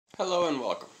Hello and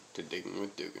welcome to Digging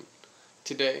with Dugan.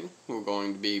 Today we're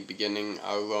going to be beginning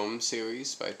our Rome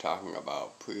series by talking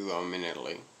about pre-Roman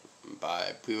Italy.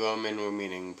 By pre-Roman we're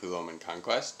meaning pre-Roman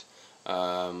conquest.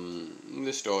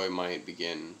 The story might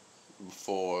begin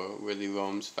before really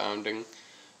Rome's founding.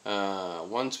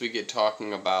 Once we get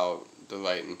talking about the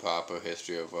right and proper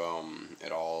history of Rome,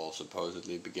 it all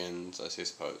supposedly begins. I say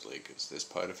supposedly because this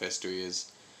part of history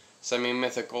is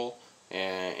semi-mythical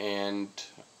and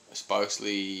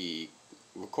sparsely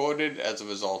recorded as a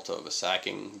result of a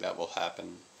sacking that will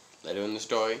happen later in the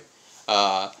story.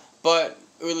 But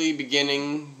early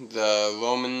beginning, the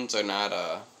Romans are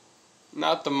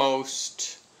not the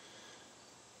most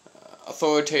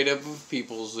authoritative of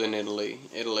peoples in Italy.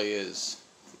 Italy is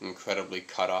incredibly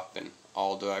cut up in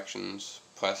all directions,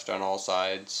 pressed on all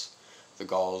sides. The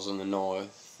Gauls in the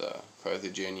north, the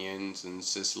Carthaginians in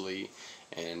Sicily,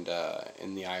 and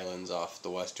in the islands off the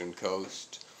western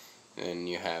coast. And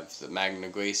you have the Magna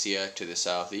Graecia to the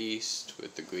southeast,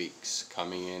 with the Greeks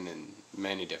coming in and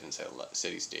many different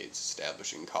city-states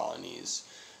establishing colonies.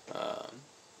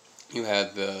 You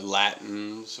have the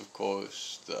Latins, of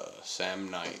course, the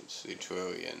Samnites, the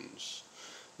Etrurians,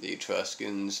 the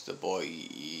Etruscans, the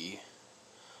Boii,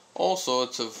 all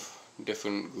sorts of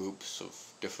different groups of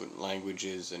different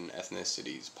languages and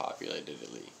ethnicities populate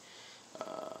Italy,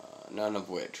 none of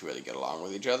which really get along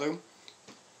with each other.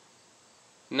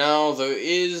 Now, there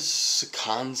is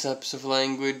concepts of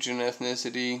language and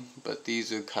ethnicity, but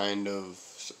these are kind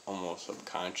of almost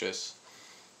subconscious.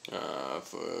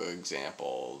 For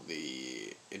example,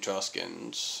 the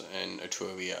Etruscans and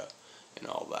Etruria and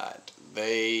all that.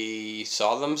 They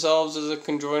saw themselves as a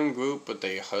conjoined group, but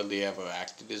they hardly ever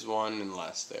acted as one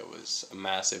unless there was a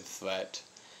massive threat.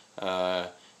 And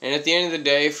at the end of the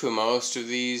day, for most of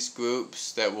these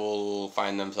groups that will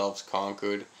find themselves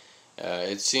conquered,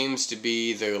 it seems to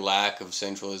be their lack of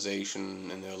centralization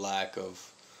and their lack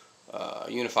of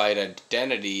unified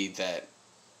identity that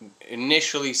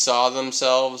initially saw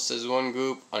themselves as one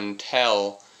group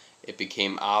until it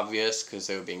became obvious because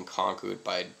they were being conquered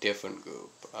by a different group.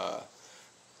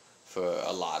 For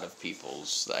a lot of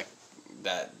peoples,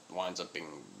 that winds up being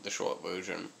the short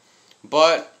version.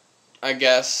 But I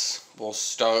guess we'll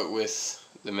start with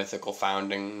the mythical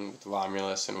founding with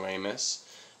Romulus and Ramis.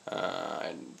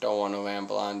 I don't want to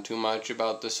ramble on too much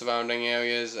about the surrounding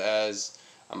areas as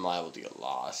I'm liable to get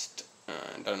lost.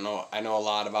 I know a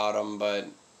lot about them, but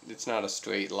it's not a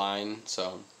straight line,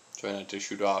 so try not to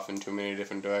shoot off in too many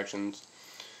different directions.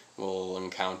 We'll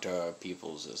encounter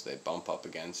peoples as they bump up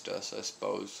against us, I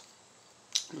suppose.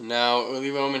 Now, early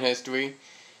Roman history,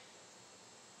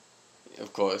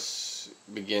 of course,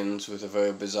 begins with a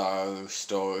very bizarre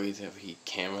story that we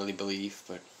can't really believe,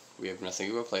 but we have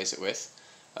nothing to replace it with.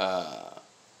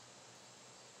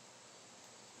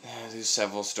 There's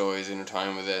several stories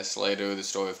intertwined with this. Later, the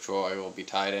story of Troy will be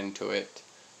tied into it.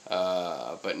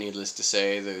 But needless to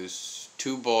say, there's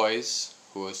two boys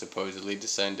who are supposedly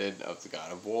descended of the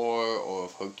god of war, or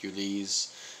of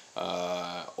Hercules,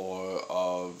 or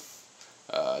of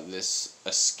this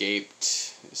escaped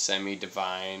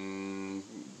semi-divine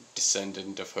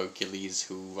descendant of Hercules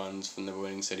who runs from the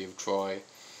ruining city of Troy.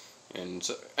 And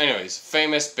so, anyways,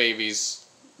 famous babies,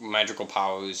 magical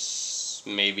powers,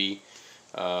 maybe.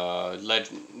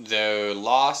 They're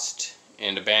lost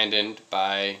and abandoned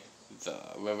by the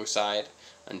riverside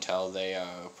until they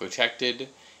are protected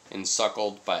and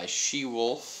suckled by a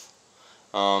she-wolf.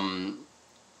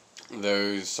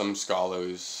 There's some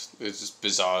scholars, there's this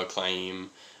bizarre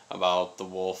claim about the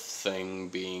wolf thing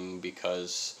being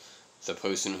because the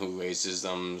person who raises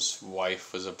them's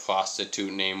wife was a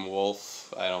prostitute named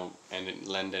Wolf. I don't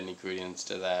lend any credence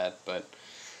to that, but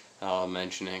I'll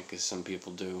mention it because some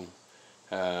people do.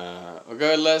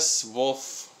 Regardless,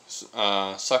 Wolf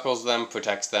suckles them,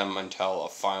 protects them until a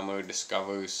farmer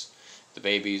discovers the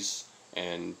babies,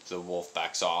 and the wolf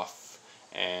backs off,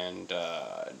 and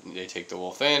they take the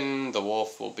wolf in. The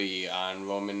wolf will be on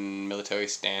Roman military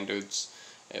standards.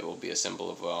 It will be a symbol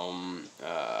of Rome.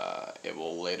 It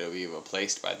will later be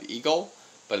replaced by the eagle,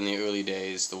 but in the early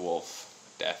days, the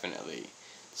wolf definitely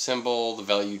symbol. The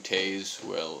velutes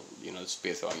will,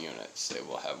 spear throwing units. They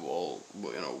will have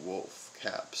wolf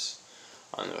caps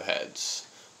on their heads.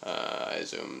 I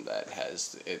assume that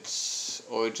has its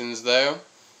origins there.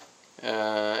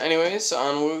 Anyways,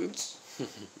 onwards.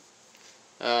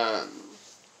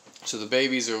 So the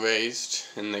babies are raised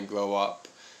and they grow up,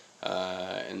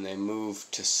 and they move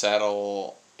to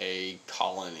settle a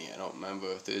colony. I don't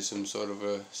remember if there's some sort of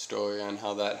a story on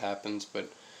how that happens,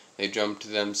 but they jump to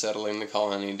them settling the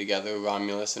colony together.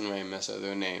 Romulus and Ramis are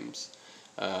their names.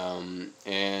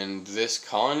 And this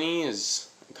colony is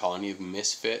colony of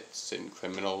misfits and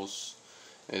criminals.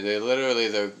 They literally,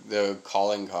 their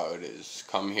calling card is,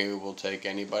 come here, we'll take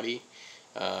anybody.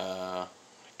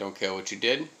 Don't care what you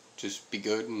did, just be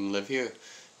good and live here,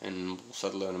 and we'll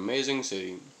settle in an amazing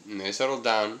city. And they settled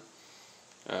down,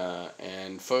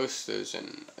 and first there's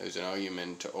an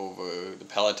argument over the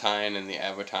Palatine and the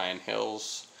Avetine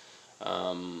Hills.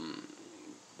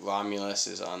 Romulus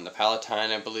is on the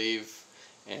Palatine, I believe,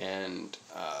 and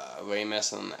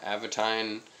Ramis on the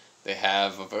Avetine. They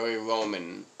have a very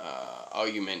Roman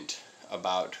argument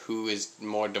about who is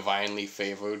more divinely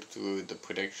favored through the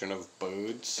prediction of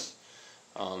birds.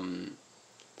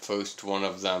 First, one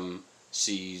of them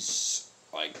sees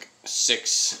like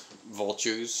 6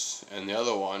 vultures, and the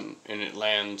other one, and it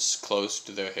lands close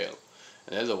to their hill.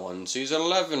 And the other one sees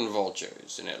 11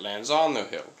 vultures, and it lands on their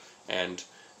hill. And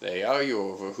they argue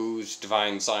over whose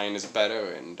divine sign is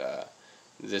better, and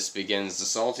this begins the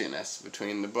saltiness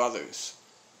between the brothers.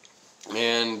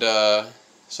 And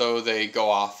so they go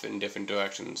off in different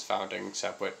directions, founding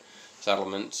separate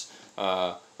settlements.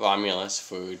 Romulus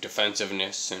for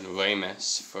defensiveness, and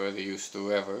Ramis for the use of the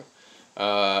river.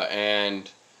 And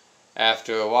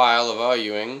after a while of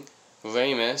arguing,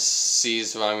 Ramis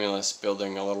sees Romulus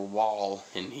building a little wall,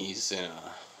 and he's in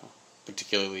a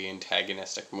particularly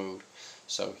antagonistic mood.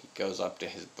 So he goes up to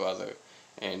his brother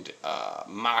and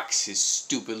mocks his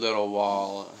stupid little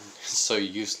wall. It's so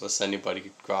useless, anybody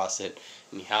could cross it.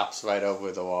 And he hops right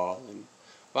over the wall. And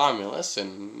Romulus,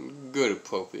 in good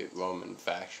appropriate Roman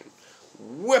fashion,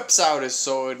 whips out his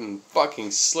sword and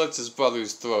fucking slits his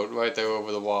brother's throat right there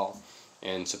over the wall.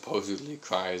 And supposedly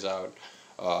cries out,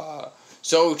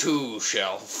 so too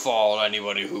shall fall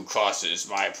anybody who crosses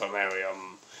my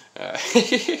pomerium.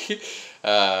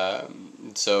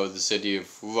 So the city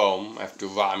of Rome, after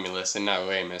Romulus and now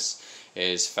Ramis,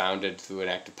 is founded through an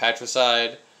act of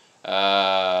patricide.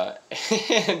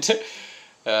 And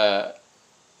the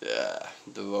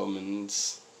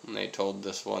Romans, and they told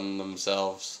this one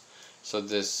themselves. So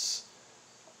this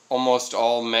almost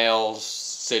all male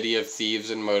city of thieves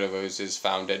and murderers is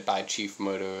founded by chief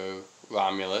murderer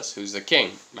Romulus, who's the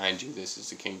king. Mind you, this is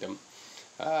the kingdom.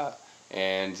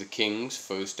 And the king's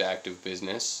first act of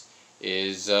business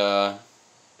is, well,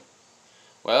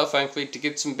 frankly, to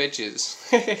get some bitches.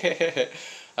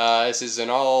 This is an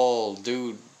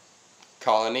all-dude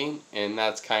colony, and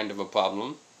that's kind of a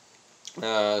problem.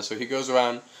 So he goes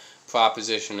around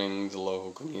propositioning the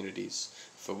local communities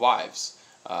for wives,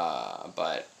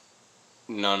 but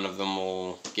none of them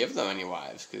will give them any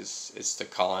wives, because it's the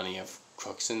colony of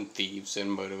crooks and thieves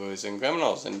and murderers and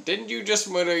criminals. And didn't you just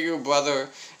murder your brother?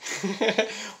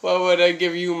 Why would I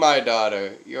give you my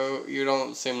daughter? You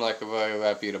don't seem like a very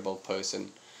reputable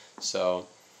person. So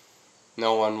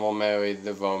no one will marry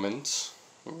the Romans,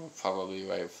 probably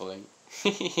rightfully.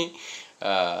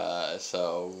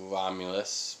 So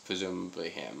Romulus, presumably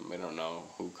him, we don't know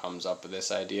who comes up with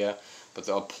this idea, but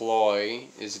the ploy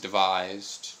is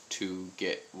devised to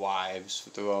get wives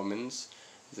for the Romans.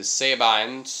 The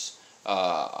Sabines,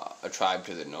 a tribe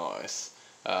to the north,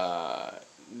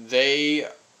 they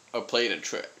played a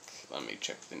trick. Let me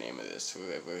check the name of this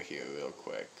river here real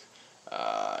quick.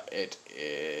 It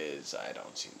is, I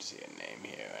don't seem to see a name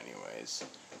here anyways.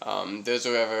 There's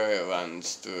a river, it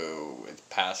runs through, it's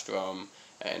past Rome,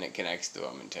 and it connects the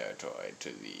Roman territory to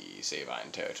the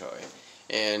Sabine territory.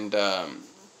 And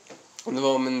the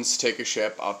Romans take a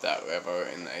ship up that river,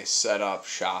 and they set up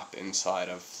shop inside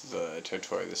of the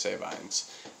territory of the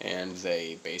Sabines. And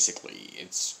they basically,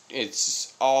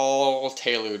 it's all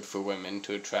tailored for women,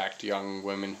 to attract young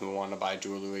women who want to buy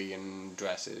jewelry and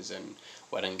dresses and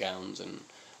wedding gowns and,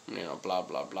 blah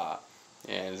blah blah.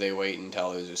 And they wait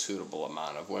until there's a suitable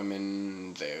amount of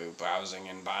women, they're browsing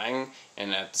and buying,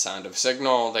 and at the sound of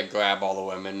signal, they grab all the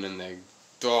women and they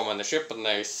throw them on the ship and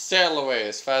they sail away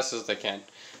as fast as they can.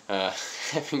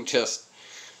 Having just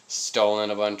stolen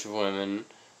a bunch of women.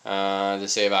 The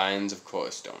Sabines, of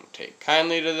course, don't take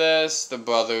kindly to this. The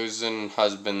brothers and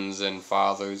husbands and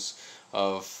fathers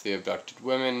of the abducted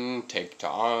women take to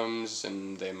arms,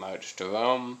 and they march to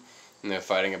Rome, and they're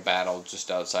fighting a battle just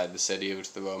outside the city,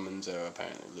 which the Romans are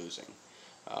apparently losing.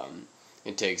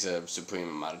 It takes a supreme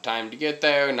amount of time to get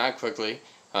there, not quickly,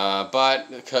 but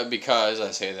because,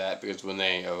 I say that, because when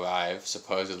they arrive,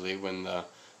 supposedly when the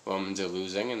Romans are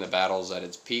losing and the battle's at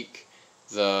its peak,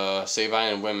 the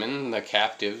Sabine women, the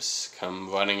captives, come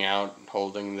running out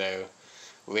holding their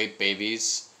rape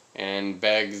babies and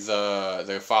beg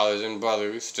their fathers and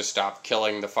brothers to stop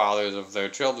killing the fathers of their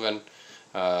children,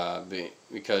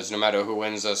 because no matter who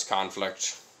wins this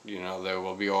conflict, there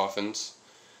will be orphans.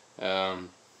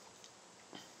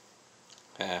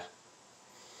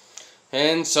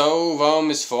 And so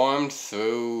Rome is formed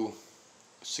through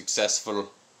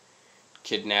successful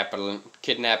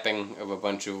kidnapping of a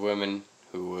bunch of women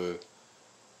who were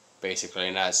basically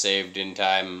not saved in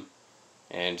time.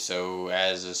 And so,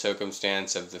 as a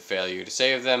circumstance of the failure to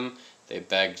save them, they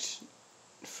begged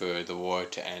for the war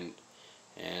to end.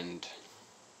 And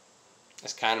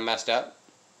it's kind of messed up.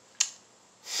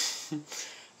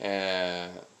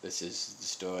 This is the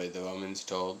story the Romans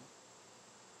told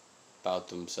about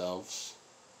themselves.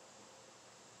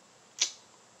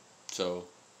 So,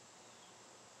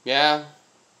 yeah.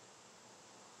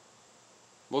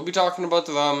 We'll be talking about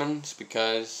the Romans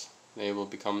because they will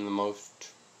become the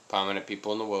most prominent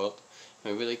people in the world.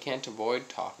 We really can't avoid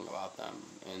talking about them.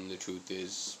 And the truth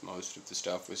is, most of the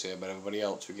stuff we say about everybody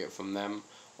else we get from them,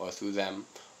 or through them,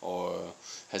 or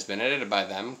has been edited by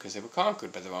them because they were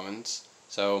conquered by the Romans.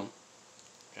 So,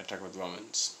 gotta talk about the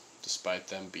Romans, despite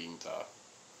them being the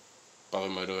brother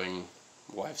murdering,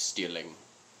 wife stealing,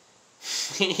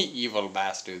 evil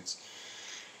bastards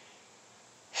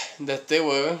that they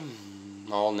were.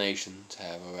 All nations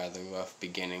have a rather rough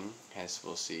beginning, as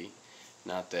we'll see.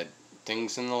 Not that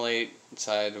things in the late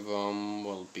side of Rome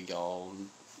will be all,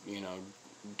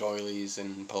 doilies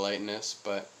and politeness,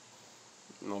 but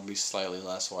there'll be slightly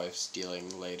less wife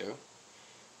stealing later.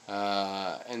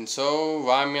 And so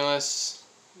Romulus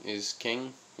is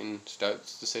king and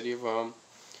starts the city of Rome.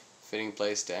 Fitting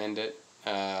place to end it.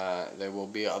 There will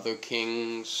be other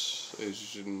kings.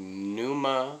 There's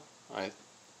Numa, I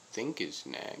think is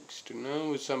next. No, it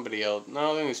was somebody else.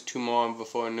 No, I think it was two more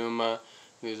before Numa.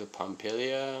 There's a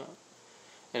Pompilia.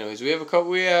 Anyways, we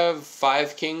have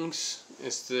 5 kings,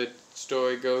 as the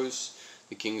story goes.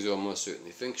 The kings are almost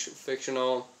certainly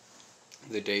fictional.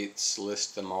 The dates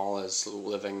list them all as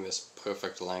living this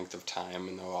perfect length of time,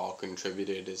 and they're all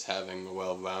contributed as having a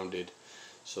well-rounded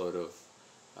sort of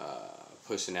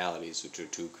personalities, which are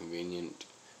too convenient.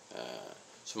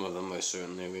 Some of them are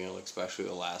certainly real, especially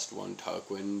the last one,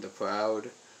 Tarquin the Proud.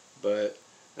 But,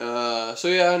 so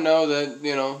yeah, no,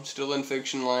 that, still in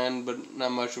fiction land, but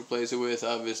not much to replace it with.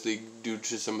 Obviously, due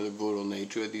to some of the brutal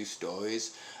nature of these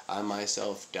stories, I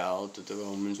myself doubt that the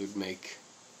Romans would make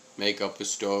up a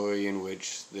story in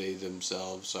which they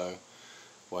themselves are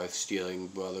wife-stealing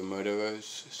brother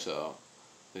murderers. So,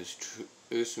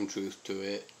 there's some truth to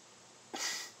it.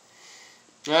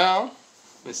 Well,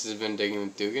 this has been Digging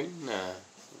with Dugan.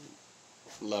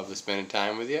 Love spending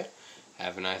time with you.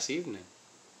 Have a nice evening.